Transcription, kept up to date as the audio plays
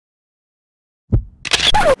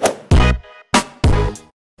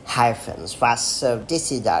Hi friends, what's up?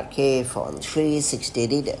 This is our iPhone 360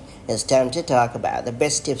 reader. It's time to talk about the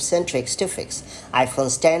best tips and tricks to fix iPhone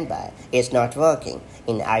standby is not working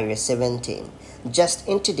in iOS 17. Just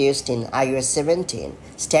introduced in iOS 17,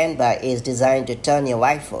 Standby is designed to turn your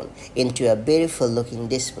iPhone into a beautiful looking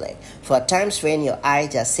display. For times when your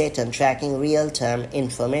eyes are set on tracking real-time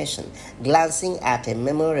information, glancing at a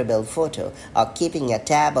memorable photo, or keeping a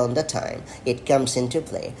tab on the time, it comes into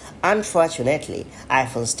play. Unfortunately,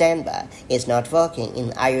 iPhone Standby is not working in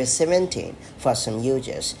iOS 17 for some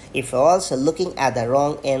users. If you're also looking at the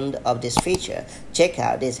wrong end of this feature, check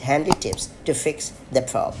out these handy tips to fix the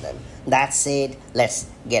problem. That said, let's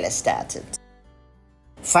get started.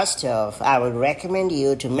 First off, I would recommend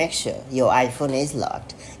you to make sure your iPhone is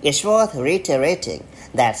locked. It's worth reiterating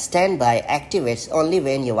that Standby activates only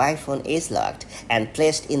when your iPhone is locked and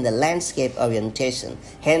placed in the landscape orientation.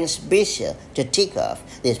 Hence, be sure to tick off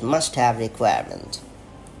this must-have requirement.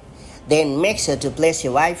 Then make sure to place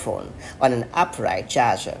your iPhone on an upright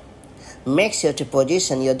charger. Make sure to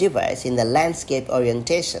position your device in the landscape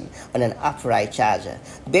orientation on an upright charger.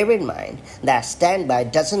 Bear in mind that Standby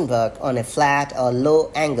doesn't work on a flat or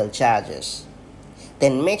low angle chargers.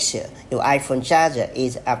 Then make sure your iPhone charger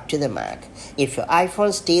is up to the mark. If your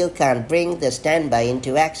iPhone still can't bring the Standby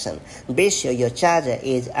into action, be sure your charger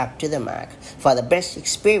is up to the mark. For the best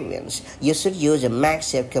experience, you should use a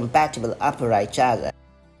MagSafe compatible upright charger.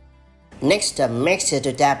 Next up, make sure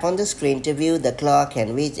to tap on the screen to view the clock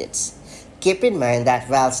and widgets. Keep in mind that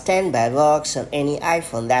while Standby works on any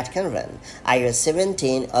iPhone that can run iOS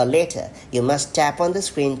 17 or later, you must tap on the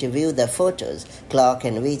screen to view the photos, clock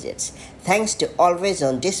and widgets. Thanks to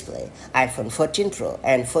always-on display, iPhone 14 Pro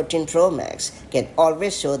and 14 Pro Max can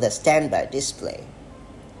always show the Standby display.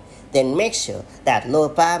 Then make sure that low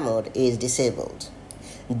power mode is disabled.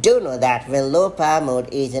 Do know that when low power mode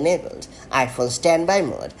is enabled, iPhone Standby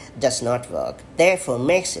mode does not work. Therefore,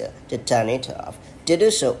 make sure to turn it off. To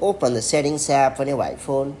do so, open the Settings app on your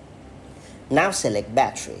iPhone. Now select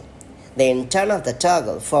Battery. Then turn off the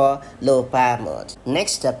toggle for low power mode.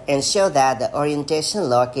 Next up, ensure that the orientation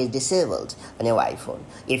lock is disabled on your iPhone.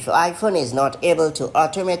 If your iPhone is not able to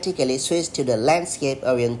automatically switch to the landscape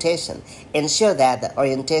orientation, ensure that the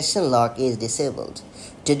orientation lock is disabled.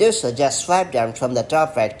 To do so, just swipe down from the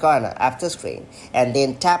top right corner of the screen and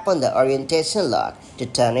then tap on the orientation lock to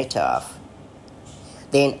turn it off.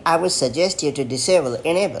 Then I would suggest you to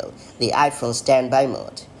enable the iPhone Standby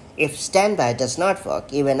mode. If Standby does not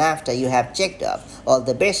work even after you have checked off all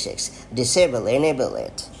the basics, enable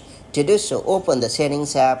it. To do so, open the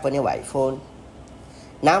Settings app on your iPhone.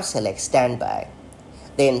 Now select Standby.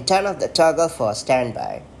 Then turn off the toggle for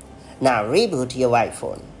Standby. Now reboot your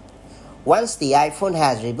iPhone. Once the iPhone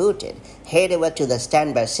has rebooted, head over to the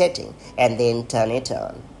Standby setting and then turn it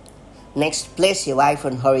on. Next, place your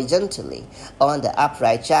iPhone horizontally on the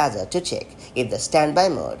upright charger to check if the Standby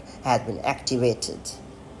mode has been activated.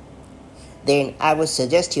 Then I would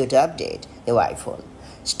suggest you to update your iPhone.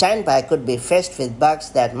 Standby could be faced with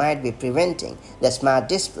bugs that might be preventing the smart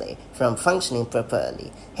display from functioning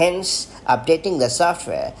properly. Hence, updating the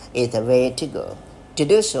software is the way to go. To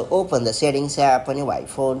do so, open the Settings app on your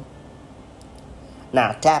iPhone.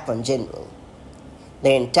 Now tap on General.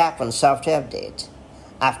 Then tap on Software Update.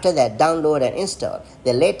 After that, download and install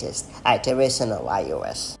the latest iteration of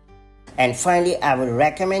iOS. And finally, I would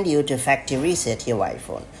recommend you to factory reset your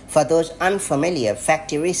iPhone. For those unfamiliar,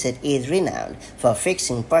 factory reset is renowned for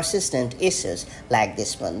fixing persistent issues like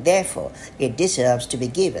this one. Therefore, it deserves to be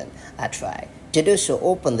given a try. To do so,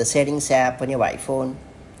 open the Settings app on your iPhone.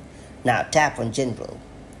 Now tap on General.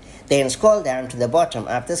 Then scroll down to the bottom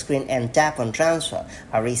of the screen and tap on Transfer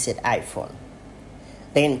or Reset iPhone.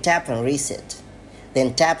 Then tap on Reset.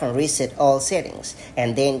 Then tap on Reset All Settings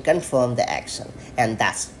and then confirm the action. And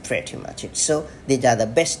that's pretty much it. So these are the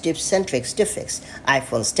best tips and tricks to fix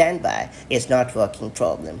iPhone Standby is not working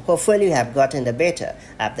problem. Hopefully you have gotten the better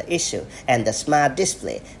of the issue and the smart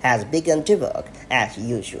display has begun to work as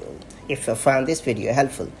usual. If you found this video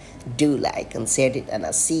helpful, do like and share it, and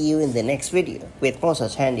I'll see you in the next video with more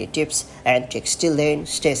such handy tips and tricks. Till then,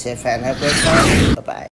 stay safe and have a great time. Bye-bye.